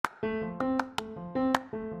Well,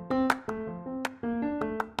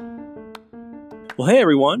 hey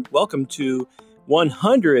everyone, welcome to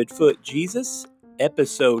 100 Foot Jesus,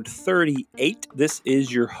 episode 38. This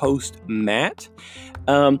is your host, Matt.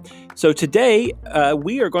 So today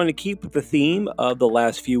we are going to keep with the theme of the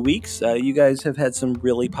last few weeks. You guys have had some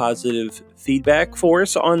really positive feedback for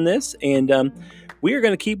us on this, and we are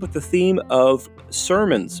going to keep with the theme of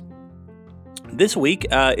sermons. This week,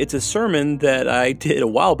 it's a sermon that I did a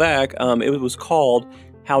while back. It was called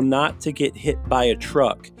How Not to Get Hit by a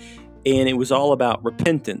Truck. And it was all about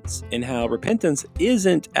repentance and how repentance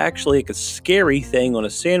isn't actually like a scary thing on a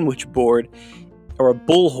sandwich board or a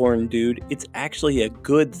bullhorn, dude. It's actually a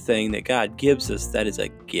good thing that God gives us that is a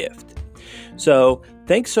gift. So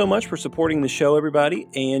thanks so much for supporting the show, everybody.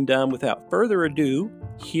 And without further ado,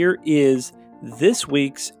 here is this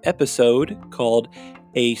week's episode called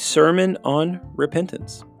A Sermon on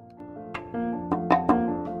Repentance.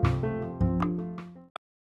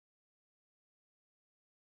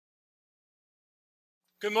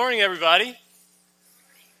 Good morning, everybody.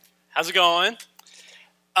 How's it going?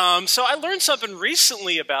 So I learned something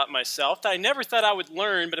recently about myself that I never thought I would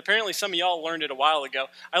learn, but apparently some of y'all learned it a while ago.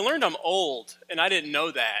 I learned I'm old, and I didn't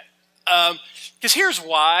know that. Because here's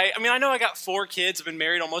why. I mean, I know I got 4 kids. I've been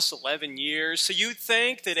married almost 11 years, so you'd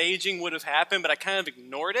think that aging would have happened, but I kind of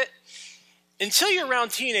ignored it. Until you're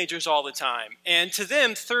around teenagers all the time. And to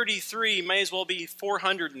them, 33 may as well be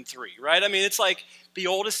 403, right? I mean, it's like the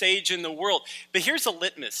oldest age in the world. But here's a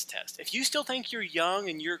litmus test. If you still think you're young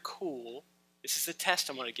and you're cool, this is the test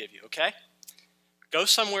I'm going to give you, okay? Go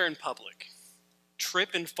somewhere in public. Trip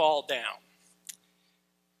and fall down.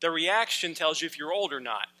 The reaction tells you if you're old or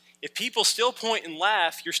not. If people still point and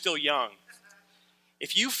laugh, you're still young.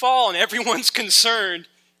 If you fall and everyone's concerned,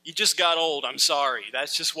 you just got old. I'm sorry.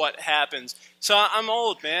 That's just what happens. So I'm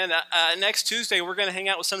old, man. Next Tuesday, we're going to hang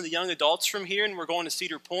out with some of the young adults from here, and we're going to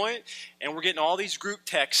Cedar Point, and we're getting all these group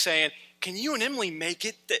texts saying, can you and Emily make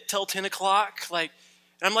it till 10 o'clock? And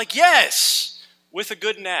I'm like, yes, with a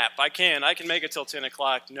good nap. I can make it till 10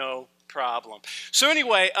 o'clock, no problem. So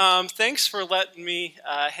anyway, thanks for letting me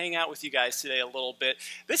hang out with you guys today a little bit.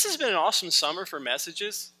 This has been an awesome summer for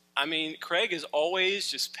messages. I mean, Craig is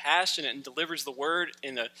always just passionate and delivers the word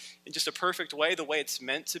in just a perfect way, the way it's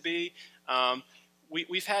meant to be.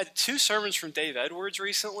 We've had 2 sermons from Dave Edwards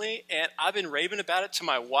recently, and I've been raving about it to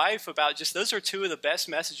my wife about just those are 2 of the best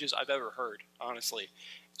messages I've ever heard, honestly.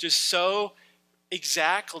 Just so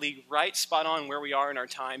exactly right spot on where we are in our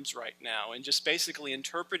times right now, and just basically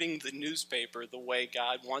interpreting the newspaper the way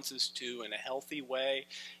God wants us to in a healthy way,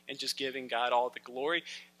 and just giving God all the glory.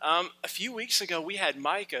 A few weeks ago, we had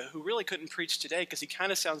Micah, who really couldn't preach today because he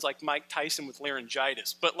kind of sounds like Mike Tyson with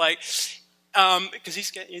laryngitis, but because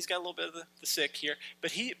he's got a little bit of the sick here,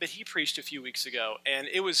 but he preached a few weeks ago, and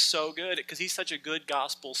it was so good because he's such a good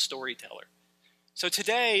gospel storyteller. So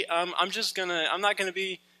today, I'm not gonna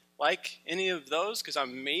be like any of those because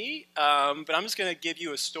I'm me, but I'm just going to give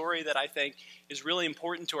you a story that I think is really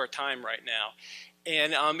important to our time right now.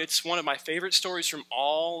 And it's one of my favorite stories from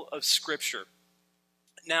all of Scripture.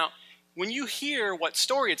 Now, when you hear what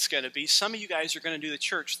story it's going to be, some of you guys are going to do the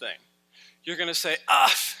church thing. You're going to say,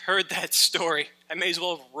 I've heard that story. I may as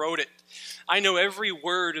well have wrote it. I know every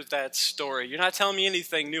word of that story. You're not telling me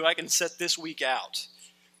anything new. I can set this week out.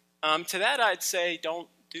 To that, I'd say don't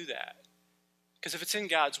do that. Because if it's in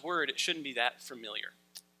God's word, it shouldn't be that familiar.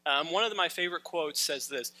 One of my favorite quotes says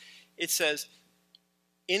this. It says,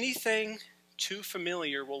 anything too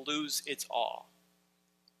familiar will lose its awe.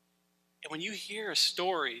 And when you hear a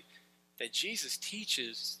story that Jesus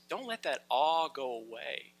teaches, don't let that awe go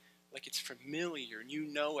away. Like it's familiar and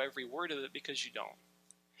you know every word of it because you don't.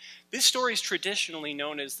 This story is traditionally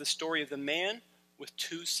known as the story of the man with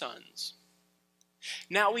 2 sons.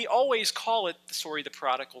 Now, we always call it the story of the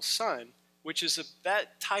prodigal son, which is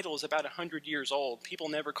that title is about 100 years old. People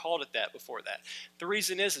never called it that before that. The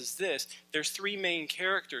reason is this. There's 3 main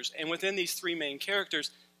characters, and within these 3 main characters,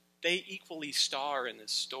 they equally star in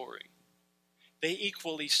this story. They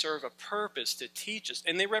equally serve a purpose to teach us,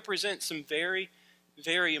 and they represent some very,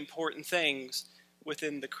 very important things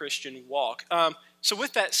within the Christian walk. So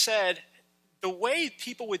with that said, the way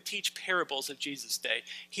people would teach parables of Jesus' day,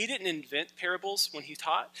 he didn't invent parables when he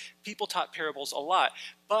taught. People taught parables a lot.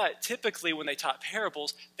 But typically when they taught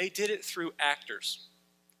parables, they did it through actors.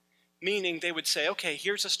 Meaning they would say, okay,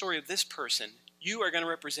 here's a story of this person. You are going to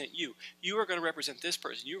represent you. You are going to represent this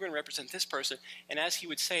person. You're going to represent this person. And as he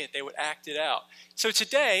would say it, they would act it out. So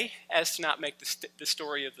today, as to not make the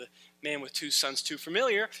story of the man with 2 sons too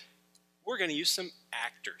familiar, we're going to use some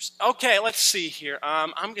actors. Okay, let's see here.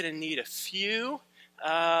 I'm going to need a few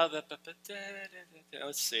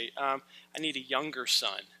Let's see. I need a younger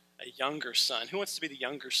son. A younger son. Who wants to be the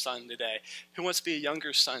younger son today? Who wants to be a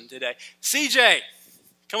younger son today? CJ,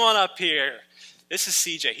 come on up here. This is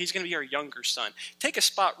CJ. He's going to be our younger son. Take a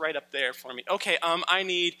spot right up there for me. Okay. I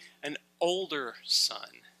need an older son.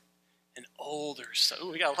 An older son.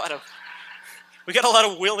 Ooh, we got a lot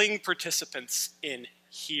of willing participants in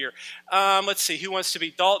here. Let's see. Who wants to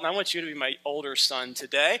be Dalton? I want you to be my older son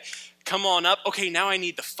today. Come on up. Okay, now I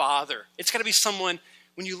need the father. It's got to be someone,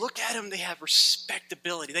 when you look at them, they have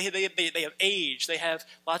respectability. They have age. They have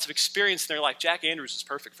lots of experience in their life. Jack Andrews is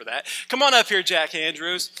perfect for that. Come on up here, Jack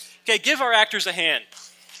Andrews. Okay, give our actors a hand.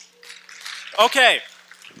 Okay.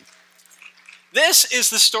 This is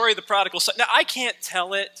the story of the prodigal son. Now, I can't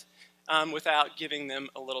tell it without giving them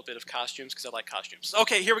a little bit of costumes, because I like costumes.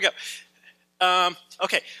 Okay, here we go.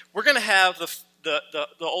 Okay, we're going to have the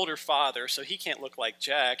older father, so he can't look like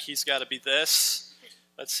Jack. He's got to be this.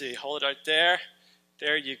 Let's see, hold it right there.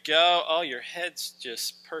 There you go. Oh, your head's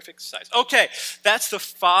just perfect size. Okay, that's the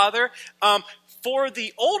father. For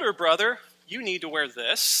the older brother, you need to wear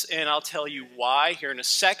this, and I'll tell you why here in a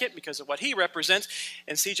second because of what he represents.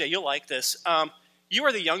 And CJ, you'll like this. You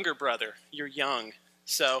are the younger brother. You're young.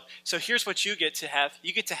 So here's what you get to have.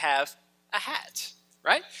 You get to have a hat,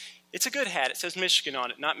 right? It's a good hat. It says Michigan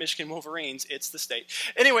on it, not Michigan Wolverines. It's the state.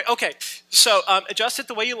 Anyway, okay. So adjust it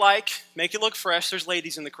the way you like. Make it look fresh. There's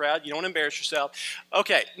ladies in the crowd. You don't want to embarrass yourself.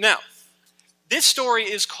 Okay, now, this story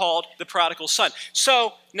is called The Prodigal Son.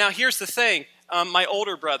 So now here's the thing. My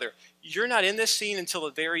older brother, you're not in this scene until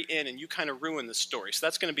the very end, and you kind of ruin the story. So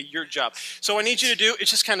that's going to be your job. So what I need you to do is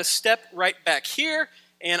just kind of step right back here,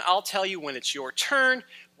 and I'll tell you when it's your turn.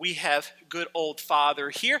 We have good old father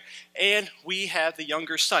here, and we have the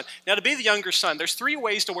younger son. Now, to be the younger son, there's 3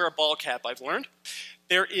 ways to wear a ball cap, I've learned.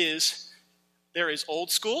 There is old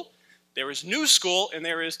school, there is new school, and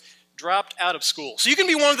there is dropped out of school. So you can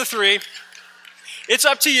be one of the 3. It's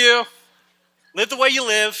up to you. Live the way you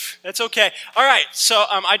live. That's okay. All right, so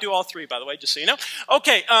I do all 3, by the way, just so you know.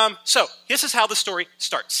 Okay, so this is how the story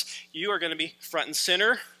starts. You are going to be front and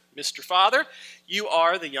center, Mr. Father. You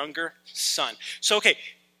are the younger son. So, okay.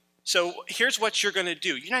 So here's what you're going to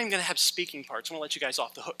do. You're not even going to have speaking parts. I'm going to let you guys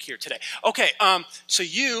off the hook here today. Okay, so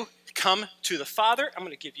you come to the father. I'm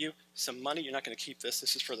going to give you some money. You're not going to keep this.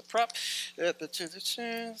 This is for the prop.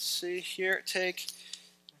 Let's see here. Take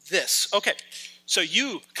this. Okay, so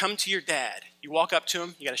you come to your dad. You walk up to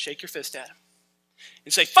him. You got to shake your fist at him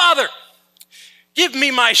and say, "Father, give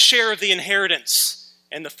me my share of the inheritance."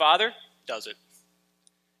 And the father does it.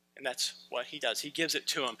 And that's what he does. He gives it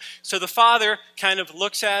to him. So the father kind of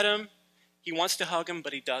looks at him. He wants to hug him,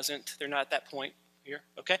 but he doesn't. They're not at that point here,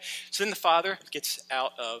 okay? So then the father gets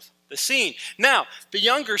out of the scene. Now, the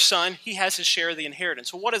younger son, he has his share of the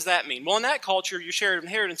inheritance. Well, what does that mean? Well, in that culture, your share of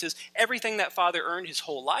inheritance is everything that father earned his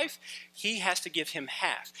whole life, he has to give him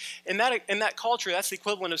half. In that culture, that's the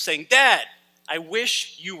equivalent of saying, "Dad, I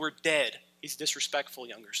wish you were dead." He's a disrespectful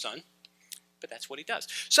younger son. But that's what he does.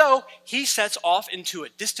 So he sets off into a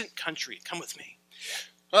distant country. Come with me.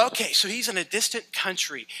 Okay, so he's in a distant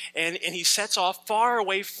country, and he sets off far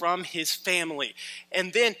away from his family.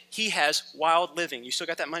 And then he has wild living. You still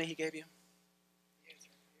got that money he gave you?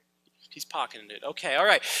 He's pocketing it. Okay, all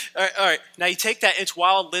right. All right. Now you take that, it's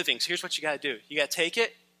wild living. So here's what you got to do. You got to take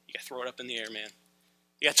it. You got to throw it up in the air, man.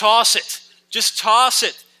 You got to toss it. Just toss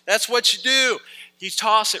it. That's what you do. You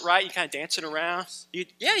toss it, right? You kind of dance it around. Yeah.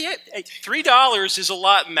 Hey, $3 is a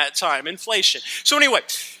lot in that time. Inflation. So anyway,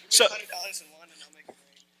 so $100 in one, and I'll make it rain.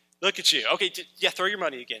 Look at you. Okay, yeah. Throw your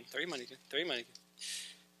money again. Throw your money again. Throw your money again.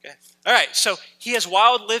 Okay. All right. So he has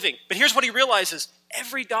wild living, but here's what he realizes: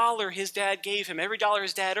 every dollar his dad gave him, every dollar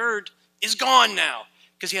his dad earned, is gone now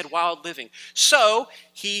because he had wild living. So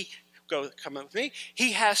come up with me.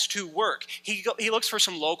 He has to work. He looks for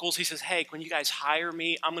some locals. He says, "Hey, when you guys hire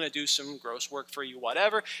me, I'm going to do some gross work for you,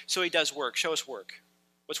 whatever." So he does work. Show us work.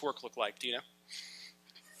 What's work look like? Do you know?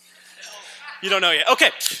 You don't know yet.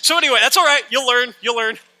 Okay. So anyway, that's all right. You'll learn. You'll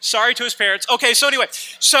learn. Sorry to his parents. Okay. So anyway,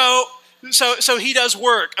 so he does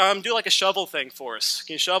work. Do like a shovel thing for us.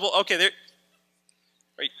 Can you shovel? Okay. There.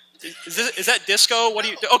 Right. Is that disco? What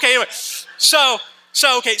do you? Okay. Anyway. So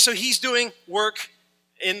he's doing work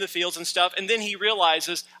in the fields and stuff, and then he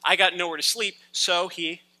realizes, I got nowhere to sleep, so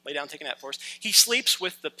he, lay down, take a nap for us, he sleeps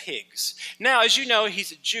with the pigs. Now, as you know,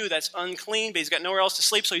 he's a Jew, that's unclean, but he's got nowhere else to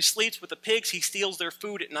sleep, so he sleeps with the pigs. He steals their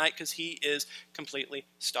food at night because he is completely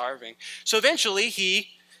starving. So eventually,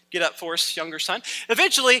 get up for us, younger son,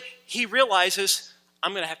 eventually he realizes,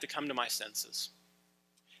 I'm going to have to come to my senses.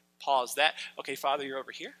 Pause that. Okay, Father, you're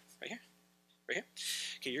over here, right here, right here.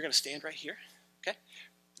 Okay, you're going to stand right here, okay?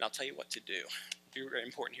 And I'll tell you what to do. Be very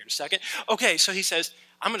important here in a second. Okay, so he says,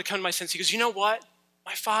 I'm going to come to my senses. He goes, you know what?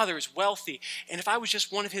 My father is wealthy, and if I was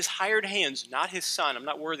just one of his hired hands, not his son, I'm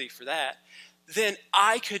not worthy for that, then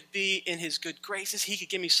I could be in his good graces. He could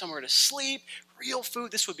give me somewhere to sleep, real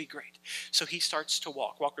food. This would be great. So he starts to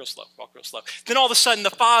walk real slow, walk real slow. Then all of a sudden, the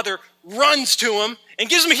father runs to him and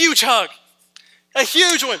gives him a huge hug. A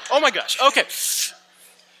huge one. Oh my gosh. Okay.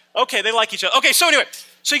 Okay, they like each other. Okay, so anyway,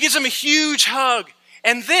 so he gives him a huge hug.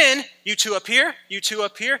 And then, you two up here,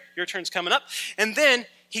 your turn's coming up. And then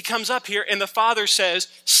he comes up here and the father says,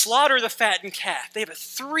 slaughter the fattened calf. They have a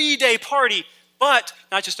 3-day party, but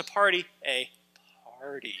not just a party, a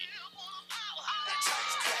party.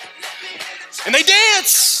 And they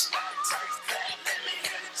dance.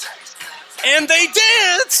 And they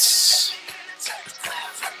dance.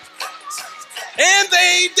 And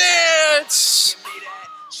they dance.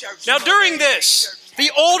 Now during this, the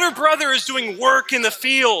older brother is doing work in the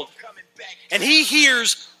field. And he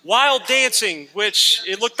hears wild dancing, which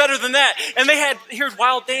it looked better than that. And he heard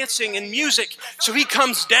wild dancing and music. So he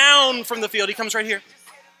comes down from the field. He comes right here.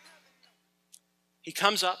 He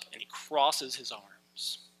comes up and he crosses his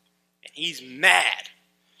arms. And he's mad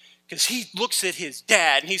because he looks at his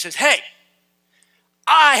dad and he says, hey,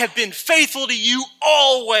 I have been faithful to you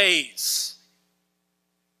always.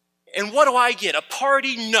 And what do I get? A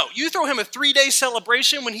party? No. You throw him a 3-day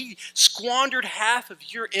celebration when he squandered half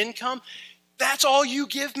of your income? That's all you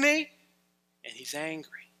give me? And he's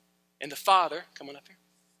angry. And the father, come on up here,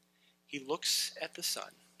 he looks at the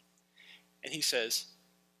son and he says,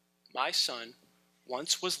 my son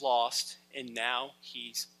once was lost and now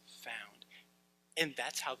he's found. And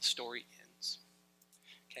that's how the story ends.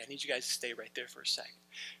 Okay, I need you guys to stay right there for a second.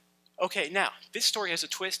 Okay, now, this story has a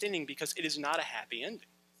twist ending because it is not a happy ending.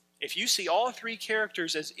 If you see all 3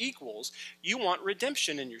 characters as equals, you want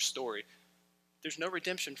redemption in your story. There's no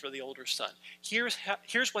redemption for the older son. Here's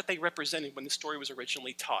what they represented when the story was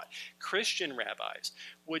originally taught. Christian rabbis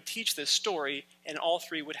would teach this story, and all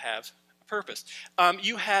 3 would have a purpose.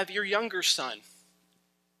 You have your younger son.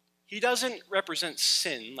 He doesn't represent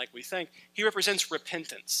sin like we think. He represents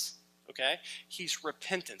repentance. Okay? He's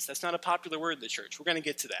repentance. That's not a popular word in the church. We're going to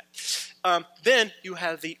get to that. Then you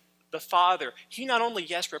have the father. He not only,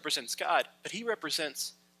 yes, represents God, but he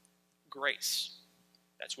represents grace.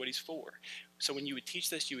 That's what he's for. So when you would teach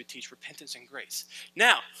this, you would teach repentance and grace.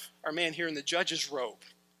 Now, our man here in the judge's robe,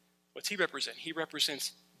 what's he represent? He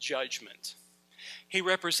represents judgment. He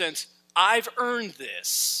represents, I've earned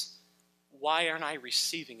this. Why aren't I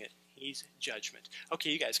receiving it? He's judgment.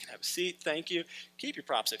 Okay, you guys can have a seat. Thank you. Keep your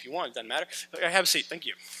props if you want. It doesn't matter. Okay, have a seat. Thank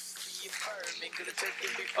you.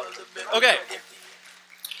 Okay.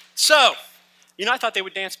 So, I thought they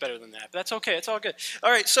would dance better than that, but that's okay. It's all good.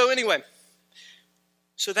 All right, so anyway.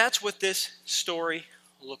 So that's what this story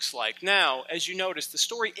looks like. Now, as you notice, the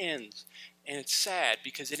story ends, and it's sad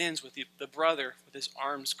because it ends with the brother with his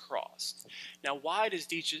arms crossed. Now, why does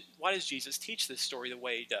Jesus teach this story the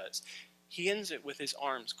way he does? He ends it with his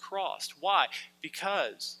arms crossed. Why?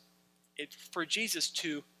 Because for Jesus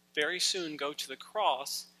to very soon go to the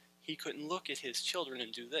cross, he couldn't look at his children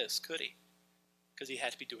and do this, could he? Because he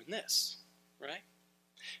had to be doing this, right?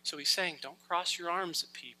 So he's saying, don't cross your arms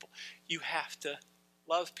at people. You have to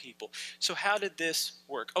love people. So how did this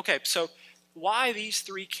work? Okay, so why these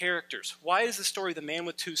 3 characters? Why does the story The Man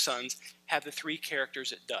with 2 Sons have the 3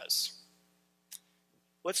 characters it does?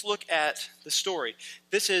 Let's look at the story.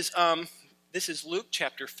 This is Luke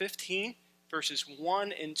chapter 15, verses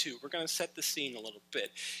 1 and 2. We're going to set the scene a little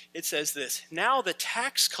bit. It says this, now the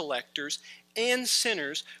tax collectors and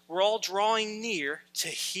sinners were all drawing near to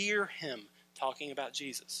hear him, talking about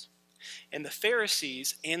Jesus. And the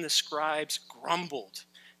Pharisees and the scribes grumbled,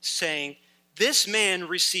 saying, this man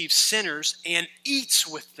receives sinners and eats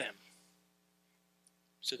with them.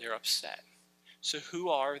 So they're upset. So who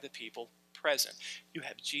are the people present? You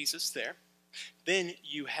have Jesus there. Then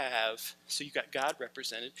you got God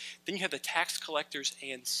represented. Then you have the tax collectors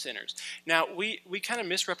and sinners. Now, we kind of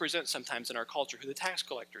misrepresent sometimes in our culture who the tax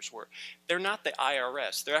collectors were. They're not the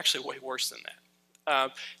IRS. They're actually way worse than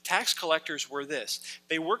that. Tax collectors were this.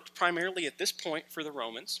 They worked primarily at this point for the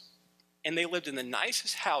Romans, and they lived in the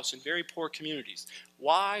nicest house in very poor communities.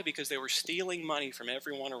 Why? Because they were stealing money from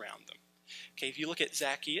everyone around them. Okay, if you look at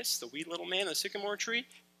Zacchaeus, the wee little man in the sycamore tree,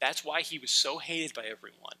 That's why he was so hated by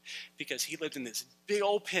everyone, because he lived in this big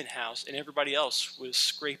old penthouse and everybody else was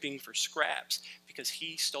scraping for scraps because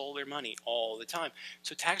he stole their money all the time.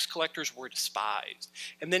 So tax collectors were despised.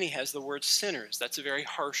 And then he has the word sinners. That's a very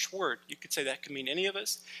harsh word. You could say that could mean any of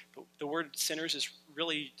us, but the word sinners is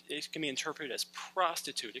really, it can be interpreted as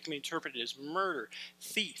prostitute. It can be interpreted as murder,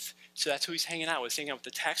 thief. So that's who he's hanging out with. He's hanging out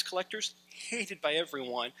with the tax collectors, hated by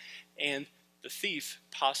everyone, and the thief,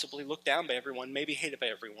 possibly looked down by everyone, maybe hated by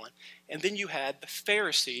everyone. And then you had the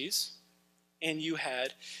Pharisees, and you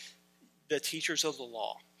had the teachers of the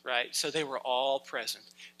law, right? So they were all present.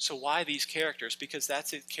 So why these characters? Because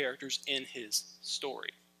that's the characters in his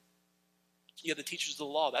story. You have the teachers of the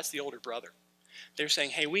law, that's the older brother. They're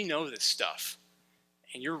saying, hey, we know this stuff,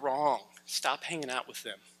 and you're wrong. Stop hanging out with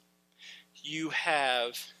them. You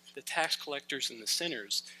have the tax collectors and the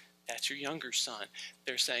sinners. That's your younger son.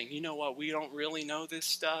 They're saying, you know what, we don't really know this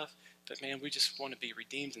stuff, but man, we just want to be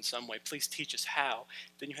redeemed in some way. Please teach us how.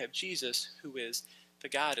 Then you have Jesus, who is the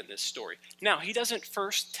God in this story. Now, he doesn't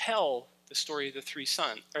first tell the story of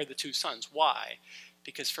the two sons. Why?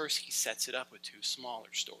 Because first he sets it up with two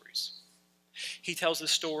smaller stories. He tells the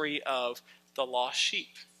story of the lost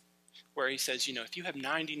sheep, where he says, you know, if you have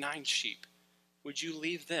 99 sheep, would you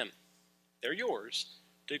leave them? They're yours,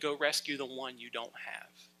 to go rescue the one you don't have.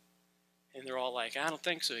 And they're all like, I don't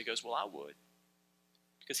think so. He goes, well, I would.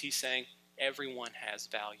 Because he's saying everyone has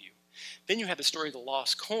value. Then you have the story of the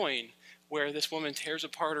lost coin, where this woman tears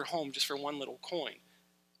apart her home just for one little coin.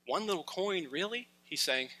 One little coin, really? He's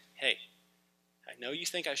saying, hey, I know you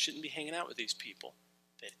think I shouldn't be hanging out with these people,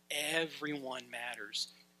 but everyone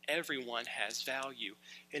matters. Everyone has value.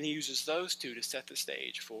 And he uses those two to set the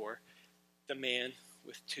stage for the man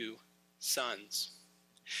with two sons.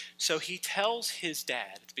 So he tells his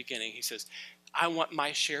dad at the beginning, he says, I want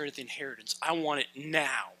my share of the inheritance. I want it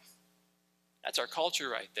now. That's our culture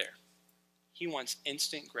right there. He wants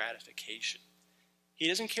instant gratification. He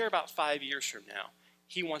doesn't care about 5 years from now.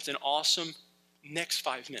 He wants an awesome next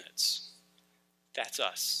 5 minutes. That's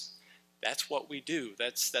us. That's what we do.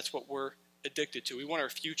 That's what we're addicted to. We want our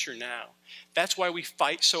future now. That's why we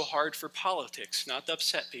fight so hard for politics, not to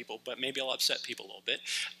upset people, but maybe I'll upset people a little bit.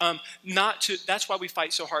 That's why we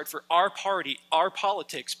fight so hard for our party, our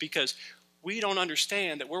politics, because we don't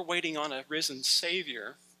understand that we're waiting on a risen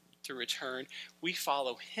Savior to return. We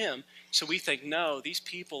follow him, so we think, no, these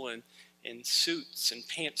people in suits and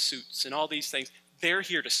pantsuits and all these things, they're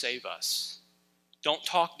here to save us. Don't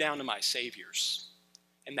talk down to my saviors.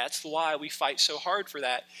 And that's why we fight so hard for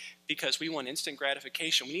that, because we want instant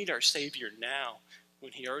gratification. We need our Savior now,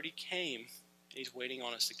 when he already came and he's waiting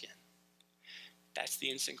on us again. That's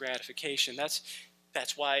the instant gratification. That's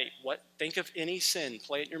why, think of any sin,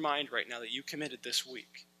 play it in your mind right now, that you committed this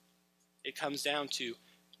week. It comes down to,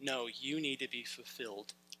 no, you need to be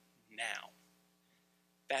fulfilled now.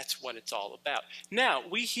 That's what it's all about. Now,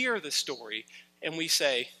 we hear the story and we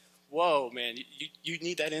say, whoa, man, you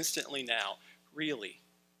need that instantly now. Really?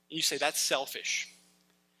 And you say, that's selfish.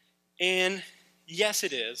 And yes,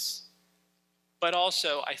 it is. But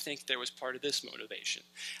also, I think there was part of this motivation.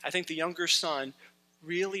 I think the younger son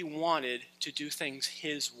really wanted to do things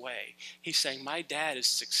his way. He's saying, my dad is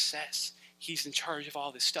success. He's in charge of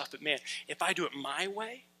all this stuff. But man, if I do it my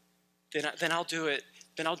way, then I'll do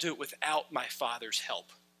it without my father's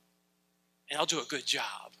help. And I'll do a good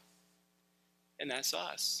job. And that's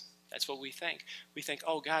us. That's what we think. We think,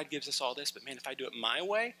 oh, God gives us all this, but man, if I do it my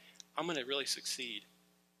way, I'm going to really succeed.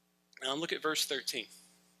 Now look at verse 13.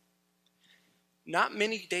 Not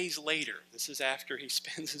many days later, this is after he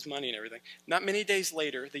spends his money and everything, not many days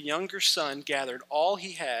later, the younger son gathered all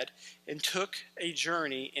he had and took a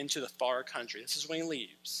journey into the far country. This is when he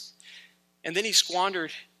leaves. And then he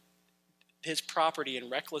squandered his property in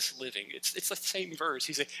reckless living. It's the same verse.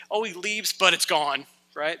 He's like, oh, he leaves, but it's gone,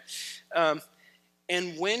 right?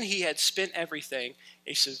 And when he had spent everything,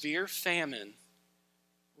 a severe famine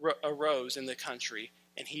arose in the country,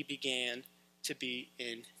 and he began to be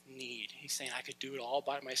in need. He's saying, I could do it all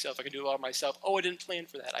by myself. I could do it all by myself. Oh, I didn't plan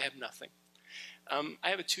for that. I have nothing. I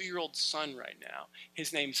have a 2-year-old son right now.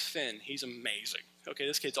 His name's Finn. He's amazing. Okay,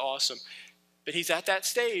 this kid's awesome. But he's at that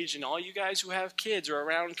stage, and all you guys who have kids or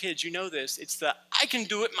around kids, you know this. It's the I can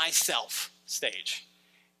do it myself stage.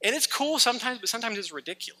 And it's cool sometimes, but sometimes it's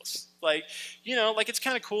ridiculous. Like it's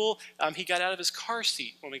kind of cool. He got out of his car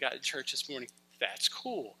seat when we got to church this morning. That's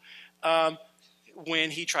cool.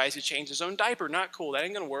 When he tries to change his own diaper, not cool. That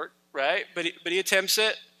ain't going to work, right? But he attempts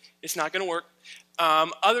it. It's not going to work.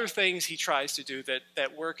 Other things he tries to do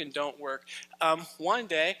that work and don't work. One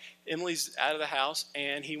day, Emily's out of the house,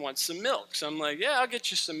 and he wants some milk. So I'm like, yeah, I'll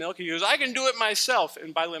get you some milk. He goes, I can do it myself.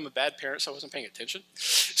 And by the way, I'm a bad parent, so I wasn't paying attention.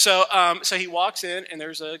 So he walks in, and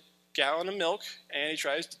there's a gallon of milk, and he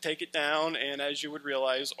tries to take it down, and as you would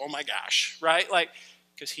realize, oh my gosh, right? Like,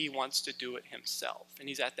 because he wants to do it himself, and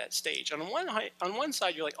he's at that stage. And on one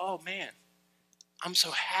side, you're like, oh man, I'm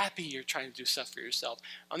so happy you're trying to do stuff for yourself.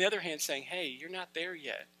 On the other hand, saying, hey, you're not there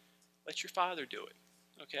yet. Let your father do it,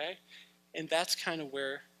 okay? And that's kind of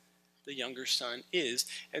where the younger son is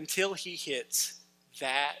until he hits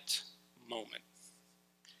that moment.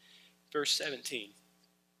 Verse 17.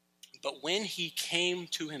 But when he came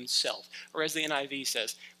to himself, or as the NIV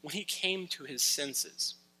says, when he came to his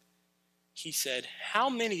senses, he said, how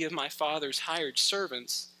many of my father's hired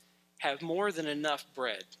servants have more than enough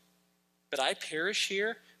bread? But I perish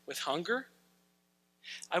here with hunger?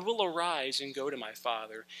 I will arise and go to my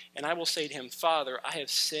father, and I will say to him, Father, I have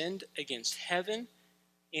sinned against heaven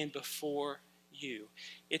and before you.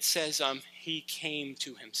 It says he came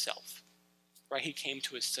to himself, right? He came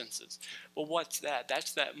to his senses. Well, what's that?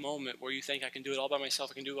 That's that moment where you think, I can do it all by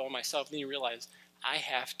myself, I can do it all myself. And then you realize, I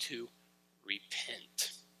have to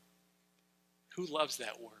repent. Who loves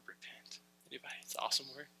that word, repent? Anybody? It's an awesome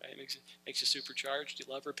word, right? It makes you supercharged. You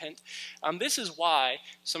love repent. This is why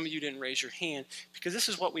some of you didn't raise your hand, because this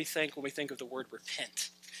is what we think when we think of the word repent.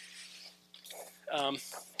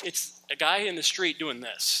 It's a guy in the street doing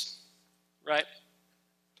this, right?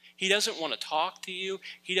 He doesn't want to talk to you.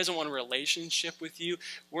 He doesn't want a relationship with you.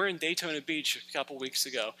 We're in Daytona Beach a couple weeks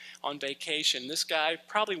ago on vacation. This guy,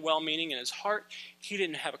 probably well-meaning in his heart, he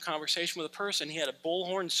didn't have a conversation with a person. He had a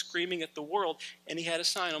bullhorn screaming at the world, and he had a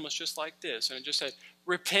sign almost just like this, and it just said,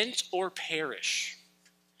 repent or perish.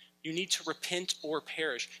 You need to repent or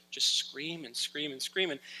perish. Just scream and scream and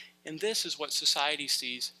scream. And this is what society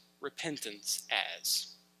sees repentance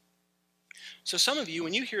as. So some of you,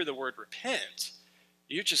 when you hear the word repent,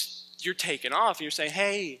 you're taken off and you're saying,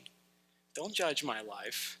 hey, don't judge my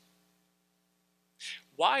life.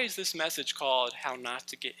 Why is this message called How Not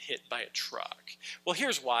to Get Hit by a Truck? Well,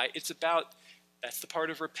 here's why. That's the part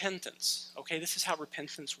of repentance. Okay, this is how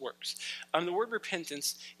repentance works. The word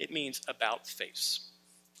repentance, it means about face.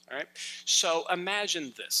 All right, so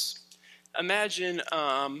imagine this. Imagine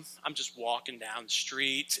I'm just walking down the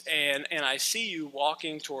street and I see you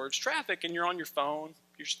walking towards traffic and you're on your phone.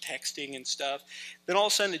 You're just texting and stuff. Then all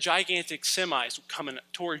of a sudden, a gigantic semi is coming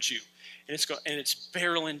towards you, and it's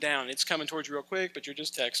barreling down. It's coming towards you real quick, but you're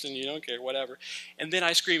just texting. You don't care, whatever. And then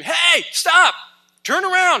I scream, "Hey, stop! Turn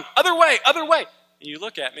around! Other way! Other way!" And you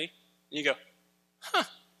look at me, and you go, "Huh?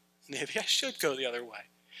 Maybe I should go the other way."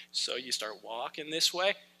 So you start walking this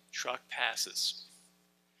way. Truck passes.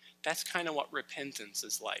 That's kind of what repentance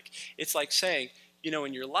is like. It's like saying,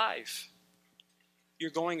 in your life,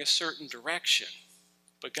 you're going a certain direction.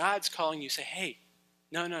 But God's calling you, say, hey,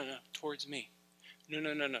 no, towards me.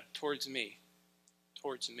 No, towards me.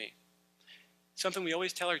 Towards me. Something we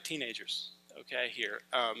always tell our teenagers, okay, here.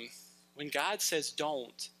 When God says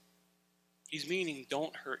don't, he's meaning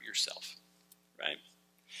don't hurt yourself, right?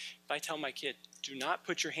 If I tell my kid, do not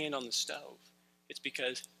put your hand on the stove, it's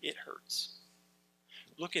because it hurts.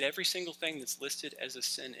 Look at every single thing that's listed as a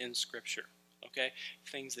sin in Scripture, okay?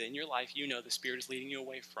 Things that in your life the Spirit is leading you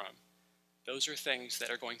away from. Those are things that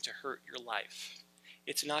are going to hurt your life.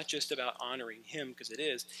 It's not just about honoring him, because it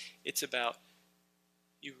is. It's about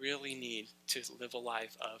you really need to live a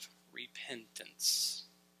life of repentance,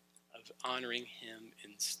 of honoring him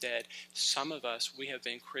instead. Some of us, we have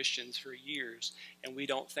been Christians for years, and we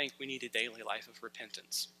don't think we need a daily life of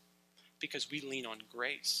repentance because we lean on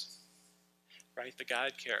grace. Right? The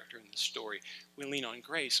God character in the story. We lean on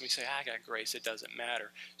grace and we say, I got grace, it doesn't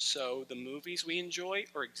matter. So the movies we enjoy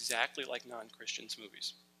are exactly like non-Christians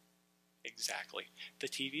movies. Exactly. The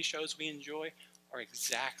TV shows we enjoy are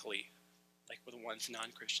exactly like the ones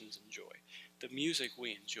non-Christians enjoy. The music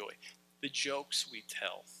we enjoy. The jokes we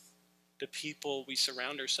tell. The people we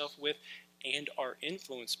surround ourselves with and are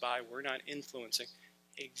influenced by, we're not influencing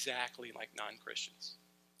exactly like non-Christians.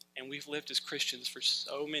 And we've lived as Christians for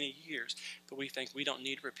so many years, but we think we don't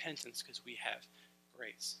need repentance because we have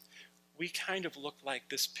grace. We kind of look like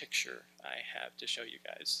this picture I have to show you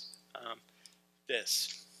guys.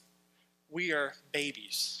 This. We are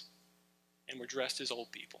babies, and we're dressed as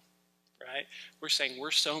old people, right? We're saying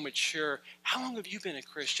we're so mature. How long have you been a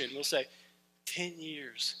Christian? We'll say 10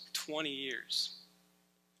 years, 20 years.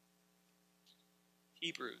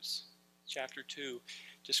 Hebrews chapter 2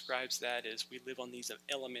 describes that as we live on these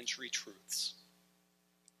elementary truths.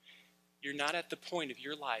 You're not at the point of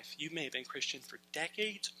your life. You may have been Christian for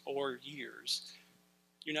decades or years,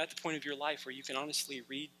 You're not at the point of your life where you can honestly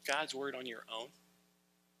read God's word on your own.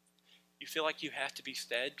 You feel like you have to be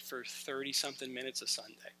fed for 30-something minutes a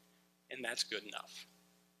Sunday, and that's good enough.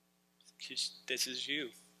 Because this is you.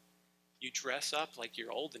 You dress up like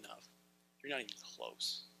you're old enough. You're not even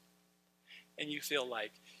close. And you feel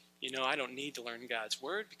like, I don't need to learn God's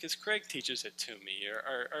word because Craig teaches it to me,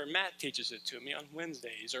 or Matt teaches it to me on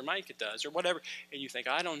Wednesdays, or Micah does, or whatever. And you think,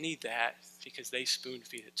 I don't need that because they spoon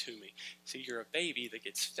feed it to me. See, you're a baby that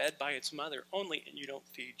gets fed by its mother only, and you don't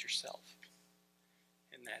feed yourself.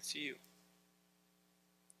 And that's you.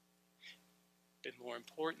 But more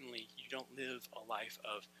importantly, you don't live a life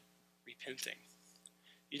of repenting.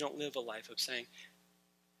 You don't live a life of saying,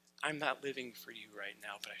 I'm not living for you right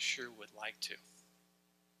now, but I sure would like to.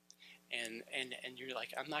 And you're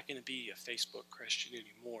like, I'm not going to be a Facebook Christian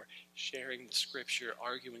anymore, sharing the scripture,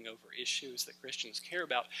 arguing over issues that Christians care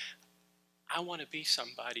about. I want to be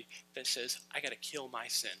somebody that says, I got to kill my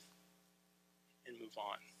sin and move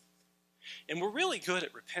on. And we're really good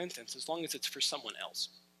at repentance as long as it's for someone else,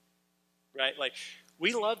 right? Like,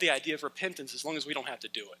 we love the idea of repentance as long as we don't have to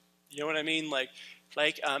do it. You know what I mean? Like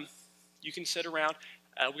you can sit around.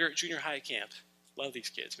 We were at junior high camp. Love these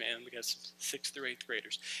kids, man. We got some 6th through 8th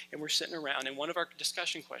graders. And we're sitting around, and one of our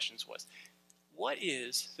discussion questions was, what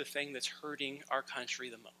is the thing that's hurting our country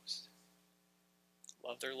the most?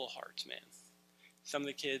 Love their little hearts, man. Some of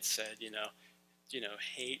the kids said,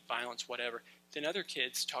 hate, violence, whatever. Then other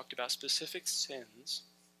kids talked about specific sins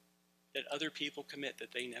that other people commit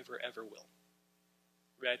that they never, ever will.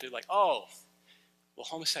 Right? They're like,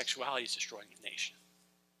 homosexuality is destroying the nation.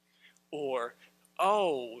 Or,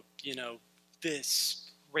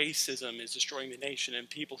 this racism is destroying the nation, and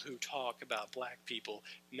people who talk about black people,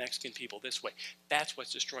 Mexican people this way, that's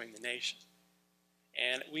what's destroying the nation.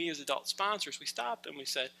 And we as adult sponsors, we stopped and we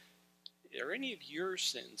said, are any of your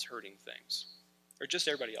sins hurting things? Or just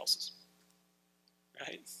everybody else's?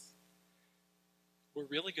 Right? We're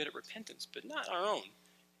really good at repentance, but not our own.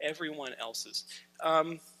 Everyone else's.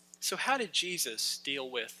 So how did Jesus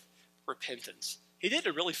deal with repentance? He did it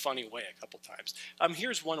a really funny way a couple times.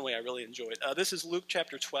 Here's one way I really enjoyed. This is Luke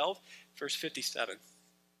chapter 12, verse 57.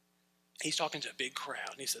 He's talking to a big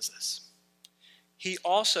crowd, and he says this. He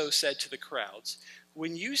also said to the crowds,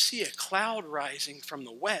 when you see a cloud rising from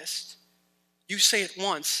the west, you say at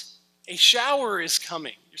once, a shower is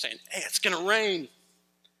coming. You're saying, hey, it's going to rain.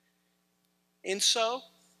 And so,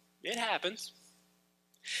 it happens.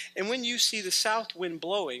 And when you see the south wind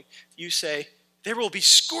blowing, you say, there will be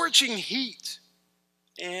scorching heat.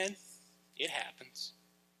 And it happens.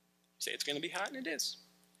 You say it's going to be hot, and it is.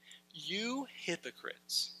 You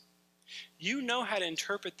hypocrites. You know how to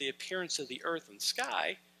interpret the appearance of the earth and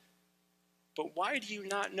sky, but why do you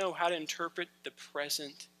not know how to interpret the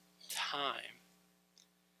present time?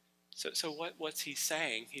 So what's he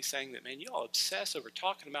saying? He's saying that, man, you all obsess over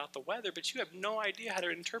talking about the weather, but you have no idea how to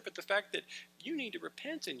interpret the fact that you need to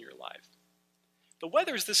repent in your life. The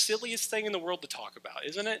weather is the silliest thing in the world to talk about,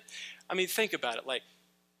 isn't it? I mean, think about it. Like,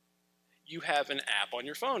 you have an app on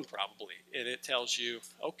your phone probably, and it tells you,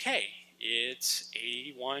 okay, it's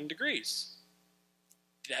 81 degrees.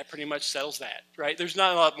 That pretty much settles that, right? There's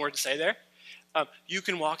not a lot more to say there. You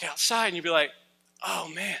can walk outside and you'll be like, oh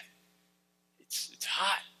man, it's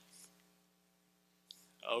hot.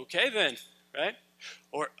 Okay then, right?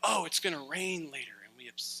 Or, oh, it's going to rain later, and we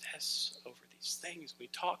obsess over these things. We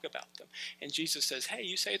talk about them. And Jesus says, hey,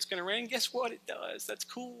 you say it's going to rain? Guess what? It does. That's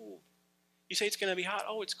cool. You say it's going to be hot?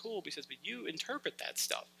 Oh, it's cool. But he says, but you interpret that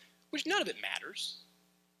stuff, which none of it matters.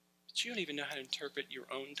 But you don't even know how to interpret your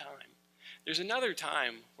own time. There's another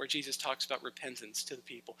time where Jesus talks about repentance to the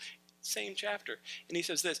people. Same chapter. And he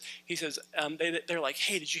says this. He says, they're like,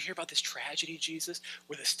 hey, did you hear about this tragedy, Jesus,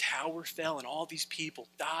 where this tower fell and all these people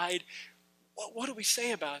died? What do we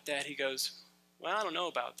say about that? He goes, well, I don't know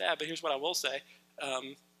about that, but here's what I will say.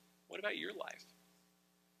 What about your life?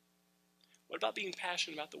 What about being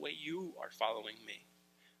passionate about the way you are following me,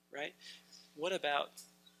 right? What about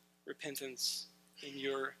repentance in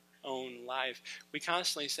your own life? We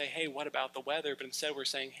constantly say, hey, what about the weather? But instead we're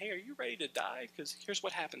saying, hey, are you ready to die? Because here's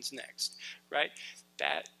what happens next, right?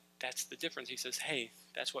 That's the difference. He says, hey,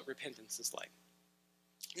 that's what repentance is like.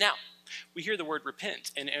 Now, we hear the word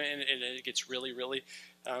repent, and it gets really, really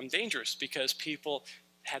dangerous because people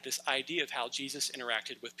have this idea of how Jesus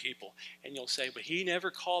interacted with people. And you'll say, but he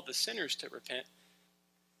never called the sinners to repent.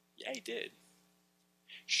 Yeah, he did.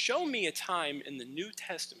 Show me a time in the New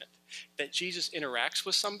Testament that Jesus interacts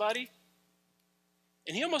with somebody,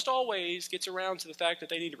 and he almost always gets around to the fact that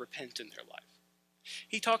they need to repent in their life.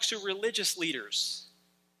 He talks to religious leaders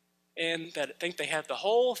and that think they have the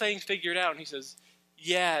whole thing figured out, and he says,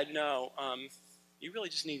 yeah, no, You really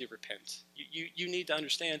just need to repent. You need to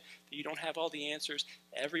understand that you don't have all the answers.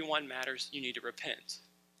 Everyone matters. You need to repent.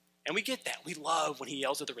 And we get that. We love when he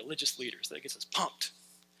yells at the religious leaders. That gets us pumped.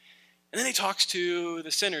 And then he talks to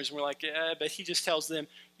the sinners, and we're like, yeah, but he just tells them,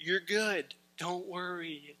 you're good. Don't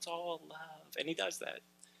worry. It's all love. And he does that.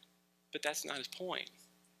 But that's not his point.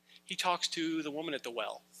 He talks to the woman at the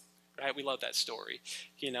well, right? We love that story,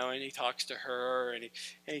 and he talks to her, and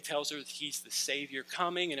he tells her that he's the Savior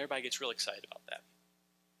coming, and everybody gets real excited about that.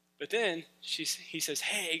 But then he says,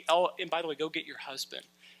 hey, and by the way, go get your husband.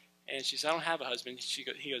 And she says, I don't have a husband.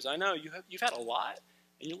 He goes, I know, you've had a lot,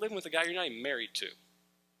 and you're living with a guy you're not even married to,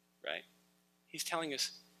 right? He's telling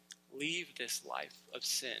us, leave this life of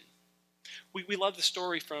sin. We love the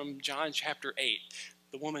story from John chapter 8,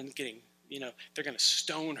 the woman getting, they're going to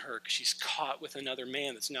stone her because she's caught with another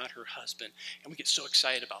man that's not her husband, and we get so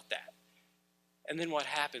excited about that. And then what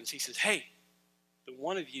happens? He says, hey, the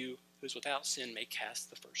one of you who's without sin may cast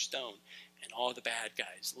the first stone, and all the bad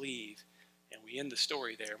guys leave. And we end the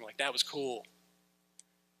story there. I'm like, that was cool.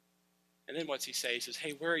 And then what's he say? He says,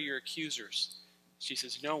 hey, where are your accusers? She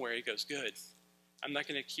says, nowhere. He goes, good. I'm not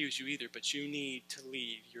going to accuse you either, but you need to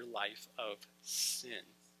leave your life of sin.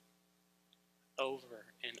 Over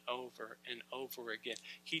and over and over again.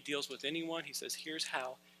 He deals with anyone. He says, here's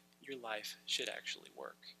how your life should actually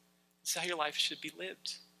work. This is how your life should be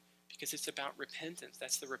lived. Because it's about repentance.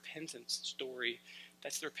 That's the repentance story.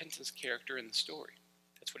 That's the repentance character in the story.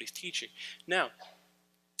 That's what he's teaching. Now,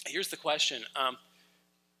 here's the question.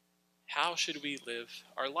 How should we live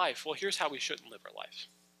our life? Well, here's how we shouldn't live our life.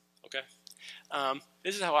 Okay?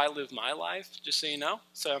 This is how I live my life, just so you know.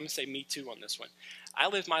 So I'm going to say me too on this one. I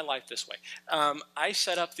live my life this way. I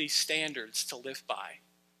set up these standards to live by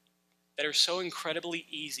that are so incredibly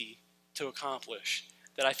easy to accomplish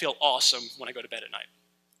that I feel awesome when I go to bed at night.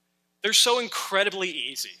 They're so incredibly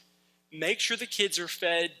easy. Make sure the kids are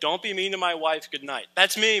fed. Don't be mean to my wife. Good night.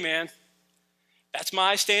 That's me, man. That's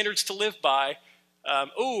my standards to live by.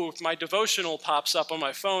 If my devotional pops up on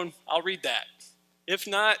my phone, I'll read that. If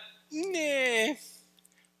not, nah.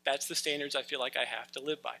 That's the standards I feel like I have to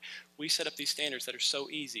live by. We set up these standards that are so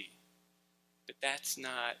easy, but that's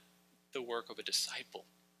not the work of a disciple.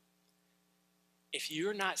 If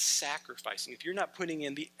you're not sacrificing, if you're not putting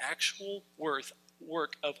in the actual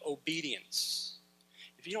work of obedience,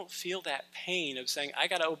 if you don't feel that pain of saying, I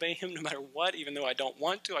got to obey him no matter what, even though I don't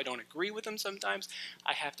want to, I don't agree with him sometimes,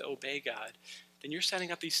 I have to obey God, then you're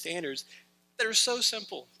setting up these standards that are so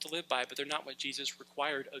simple to live by, but they're not what Jesus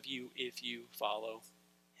required of you if you follow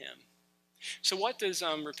him. So what does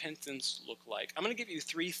repentance look like? I'm going to give you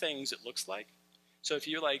 3 things it looks like. So if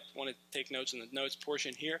you want to take notes in the notes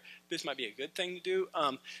portion here, this might be a good thing to do.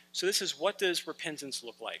 So this is, what does repentance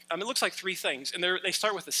look like? It looks like 3 things, and they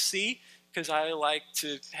start with a C, because I like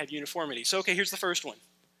to have uniformity. So, okay, here's the first one.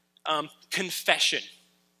 Confession.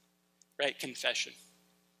 Right? Confession.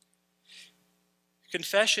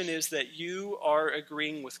 Confession is that you are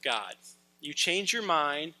agreeing with God. You change your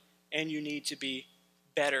mind, and you need to be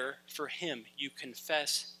better for him. You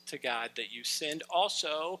confess to God that you sinned.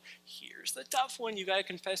 Also, here's the tough one. You got to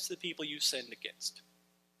confess to the people you sinned against.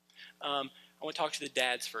 I want to talk to the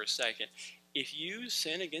dads for a second. If you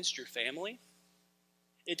sin against your family,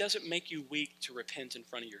 it doesn't make you weak to repent in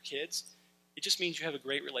front of your kids. It just means you have a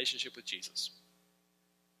great relationship with Jesus.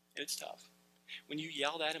 And it's tough. When you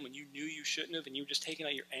yelled at him, when you knew you shouldn't have, and you were just taking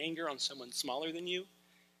out your anger on someone smaller than you,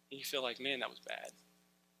 and you feel like, man, that was bad.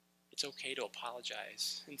 It's okay to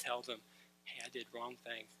apologize and tell them, hey, I did wrong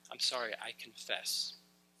thing. I'm sorry, I confess.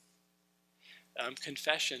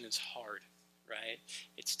 Confession is hard, right?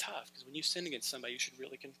 It's tough, because when you sin against somebody, you should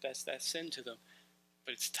really confess that sin to them.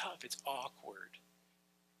 But it's tough. It's awkward.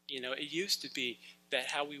 It used to be that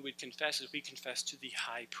how we would confess is we confess to the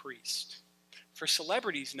high priest. For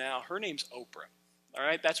celebrities now, her name's Oprah. All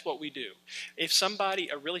right, that's what we do. If somebody,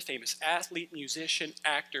 a really famous athlete, musician,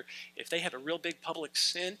 actor, if they have a real big public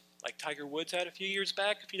sin, like Tiger Woods had a few years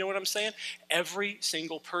back, if you know what I'm saying, every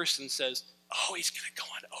single person says, oh, he's going to go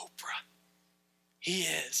on Oprah. He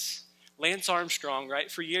is. Lance Armstrong,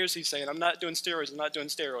 right? For years he's saying, I'm not doing steroids.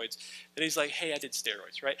 Then he's like, hey, I did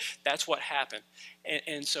steroids, right? That's what happened.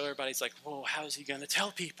 And so everybody's like, whoa, how is he going to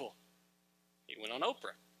tell people? He went on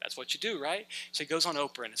Oprah. That's what you do, right? So he goes on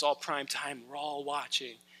Oprah, and it's all prime time. We're all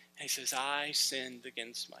watching. And he says, I sinned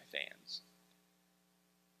against my fans.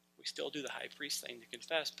 We still do the high priest thing to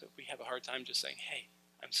confess, but we have a hard time just saying, hey,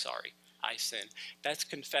 I'm sorry, I sinned. That's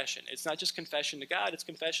confession. It's not just confession to God. It's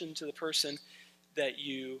confession to the person that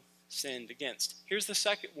you sinned against. Here's the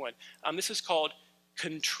second one. This is called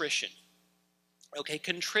contrition. Okay,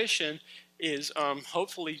 contrition is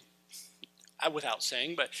hopefully, without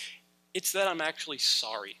saying, but It's that I'm actually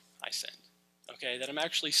sorry I sinned. Okay, that I'm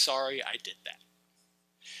actually sorry I did that.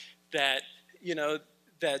 That, you know,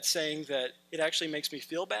 that saying that it actually makes me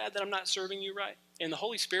feel bad that I'm not serving you right. And the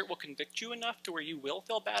Holy Spirit will convict you enough to where you will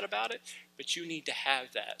feel bad about it, but you need to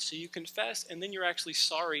have that. So you confess, and then you're actually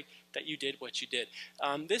sorry that you did what you did.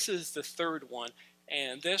 This is the third one,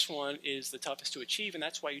 and this one is the toughest to achieve, and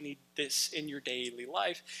that's why you need this in your daily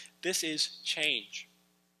life. This is change.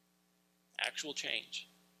 Actual change.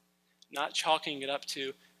 Not chalking it up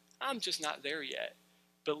to, I'm just not there yet.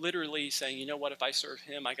 But literally saying, you know what, if I serve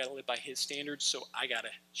him, I got to live by his standards, so I got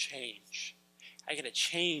to change. I got to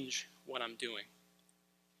change what I'm doing.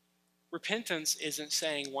 Repentance isn't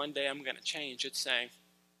saying one day I'm going to change. It's saying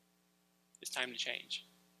it's time to change.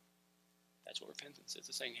 That's what repentance is.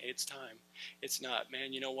 It's saying, hey, it's time. It's not,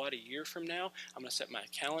 man, you know what, a year from now, I'm going to set my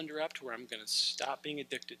calendar up to where I'm going to stop being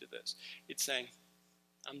addicted to this. It's saying,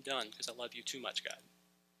 I'm done because I love you too much, God.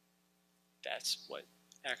 That's what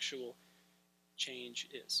actual change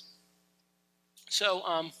is. So,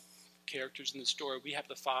 characters in the story, we have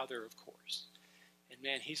the father, of course. And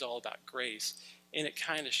man, he's all about grace. And it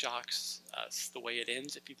kind of shocks us the way it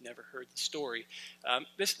ends if you've never heard the story.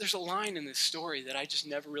 There's a line in this story that I just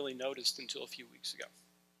never really noticed until a few weeks ago.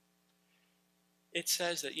 It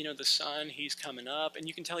says that, the son, he's coming up, and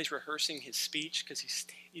you can tell he's rehearsing his speech because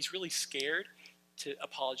he's really scared to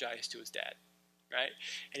apologize to his dad. Right?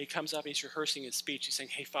 And he comes up and he's rehearsing his speech. He's saying,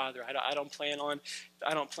 hey, Father, I don't plan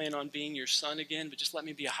on being your son again, but just let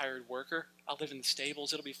me be a hired worker. I'll live in the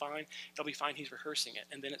stables. It'll be fine. It'll be fine. He's rehearsing it.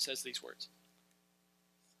 And then it says these words.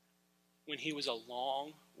 When he was a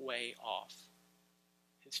long way off,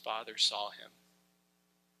 his father saw him.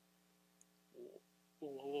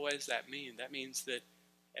 What does that mean? That means that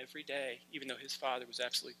every day, even though his father was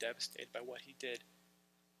absolutely devastated by what he did,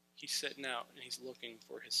 he's sitting out and he's looking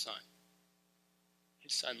for his son.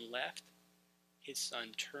 His son left, his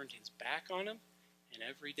son turned his back on him, and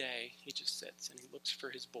every day he just sits and he looks for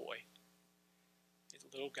his boy, his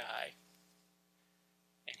little guy,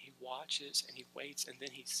 and he watches and he waits, and then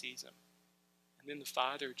he sees him. And then the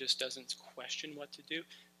father just doesn't question what to do.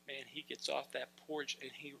 Man, he gets off that porch and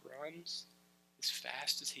he runs as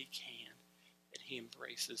fast as he can, and he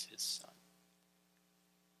embraces his son.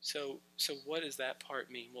 So what does that part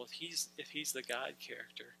mean? Well, if he's the God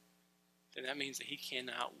character, then that means that he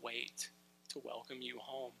cannot wait to welcome you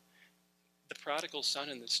home. The prodigal son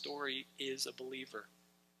in the story is a believer.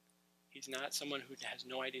 He's not someone who has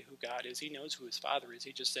no idea who God is. He knows who his father is.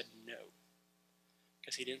 He just said no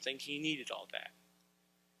because he didn't think he needed all that.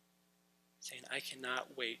 Saying, I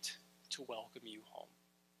cannot wait to welcome you home.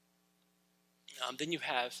 Then you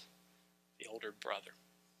have the older brother.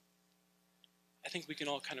 I think we can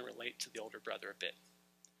all kind of relate to the older brother a bit.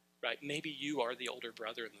 Right? Maybe you are the older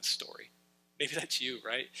brother in this story. Maybe that's you,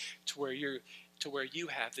 right? To where you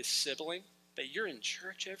have this sibling that you're in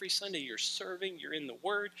church every Sunday, you're serving, you're in the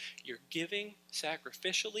Word, you're giving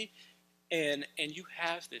sacrificially, and you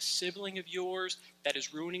have this sibling of yours that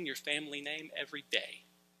is ruining your family name every day.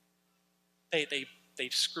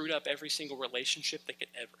 They've screwed up every single relationship they could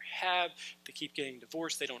ever have. They keep getting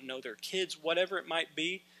divorced. They don't know their kids, whatever it might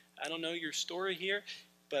be. I don't know your story here.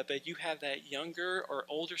 But you have that younger or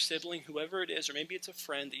older sibling, whoever it is, or maybe it's a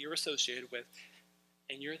friend that you're associated with,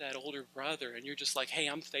 and you're that older brother, and you're just like, hey,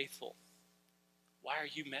 I'm faithful. Why are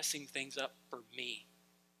you messing things up for me?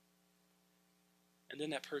 And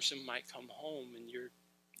then that person might come home, and you're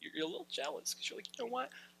a little jealous, because you're like, you know what?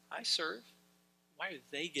 I serve. Why are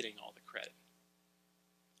they getting all the credit?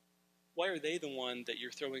 Why are they the one that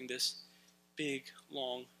you're throwing this big,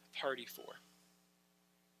 long party for?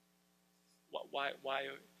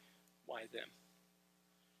 Why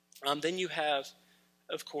them? Then you have,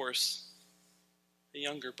 of course, the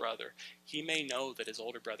younger brother. He may know that his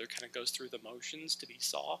older brother kind of goes through the motions to be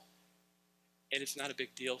saw, and it's not a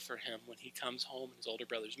big deal for him when he comes home and his older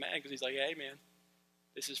brother's mad because he's like, hey, man,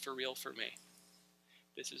 this is for real for me.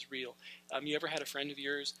 This is real. You ever had a friend of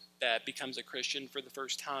yours that becomes a Christian for the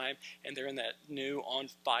first time, and they're in that new on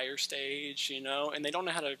fire stage, and they don't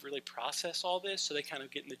know how to really process all this, so they kind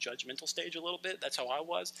of get in the judgmental stage a little bit. That's how I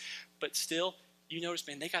was. But still, you notice,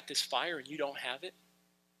 man, they got this fire and you don't have it.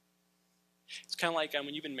 It's kind of like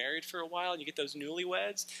when you've been married for a while and you get those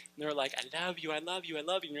newlyweds, and they're like, I love you, I love you, I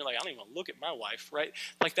love you. And you're like, I don't even want to look at my wife, right?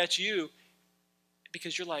 Like that's you,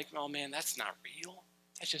 because you're like, oh man, that's not real.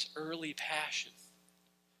 That's just early passion.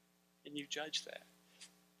 And you judge that.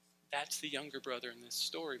 That's the younger brother in this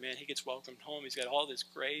story, man. He gets welcomed home. He's got all this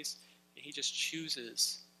grace, and he just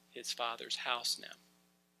chooses his father's house now.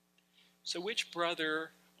 So which brother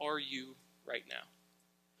are you right now?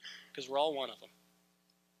 Because we're all one of them.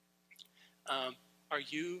 Are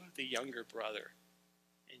you the younger brother,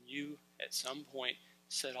 and you at some point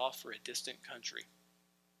set off for a distant country?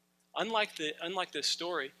 Unlike this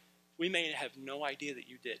story, we may have no idea that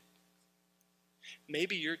you did.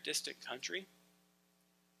 Maybe your distant country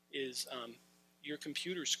is your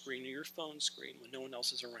computer screen or your phone screen when no one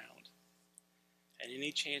else is around. And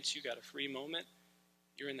any chance you got a free moment,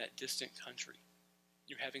 you're in that distant country.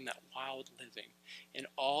 You're having that wild living. And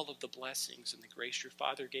all of the blessings and the grace your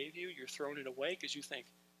Father gave you, you're throwing it away because you think,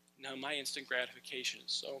 no, my instant gratification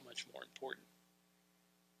is so much more important.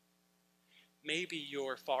 Maybe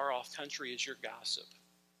your far-off country is your gossip,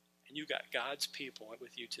 and you got God's people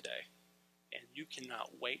with you today, and you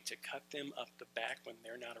cannot wait to cut them up the back when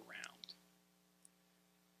they're not around.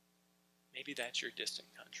 Maybe that's your distant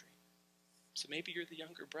country. So maybe you're the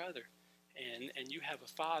younger brother, and you have a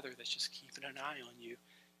father that's just keeping an eye on you.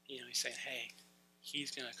 You know, he's saying, hey,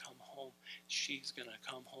 he's going to come home. She's going to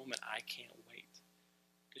come home, and I can't wait.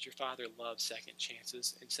 Because your Father loves second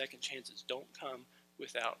chances, and second chances don't come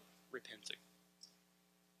without repenting.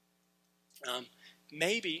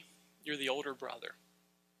 Maybe you're the older brother,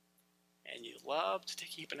 and you love to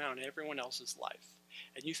keep an eye on everyone else's life,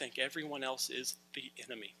 and you think everyone else is the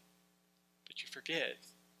enemy. But you forget,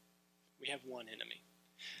 we have one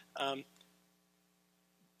enemy.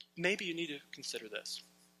 Maybe you need to consider this.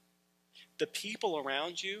 The people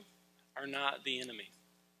around you are not the enemy.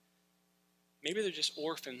 Maybe they're just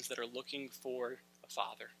orphans that are looking for a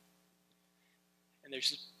father. And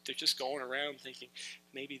they're just going around thinking,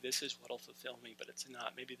 maybe this is what will fulfill me, but it's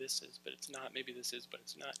not. Maybe this is, but it's not. Maybe this is, but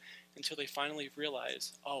it's not. Until they finally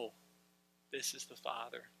realize, oh, this is the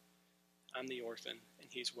Father. I'm the orphan, and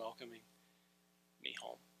he's welcoming me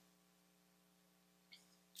home.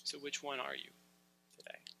 So which one are you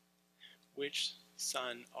today? Which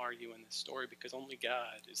son are you in this story? Because only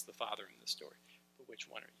God is the Father in this story. But which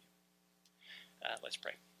one are you? Let's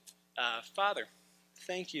pray. Father,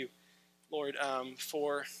 thank you, Lord,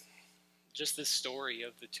 for just this story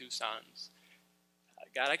of the two sons.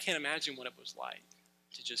 God, I can't imagine what it was like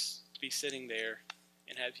to just be sitting there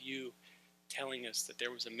and have you telling us that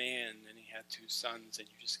there was a man and he had two sons, and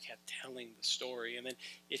you just kept telling the story, and then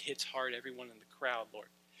it hits hard everyone in the crowd, Lord.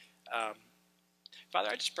 Father,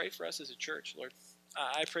 I just pray for us as a church, Lord.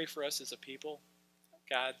 I pray for us as a people,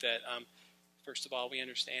 God, that first of all, we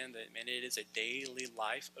understand that, man, it is a daily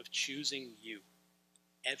life of choosing you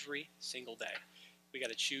every single day. We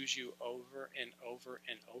got to choose you over and over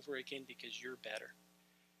and over again because you're better.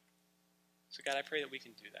 So, God, I pray that we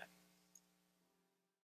can do that.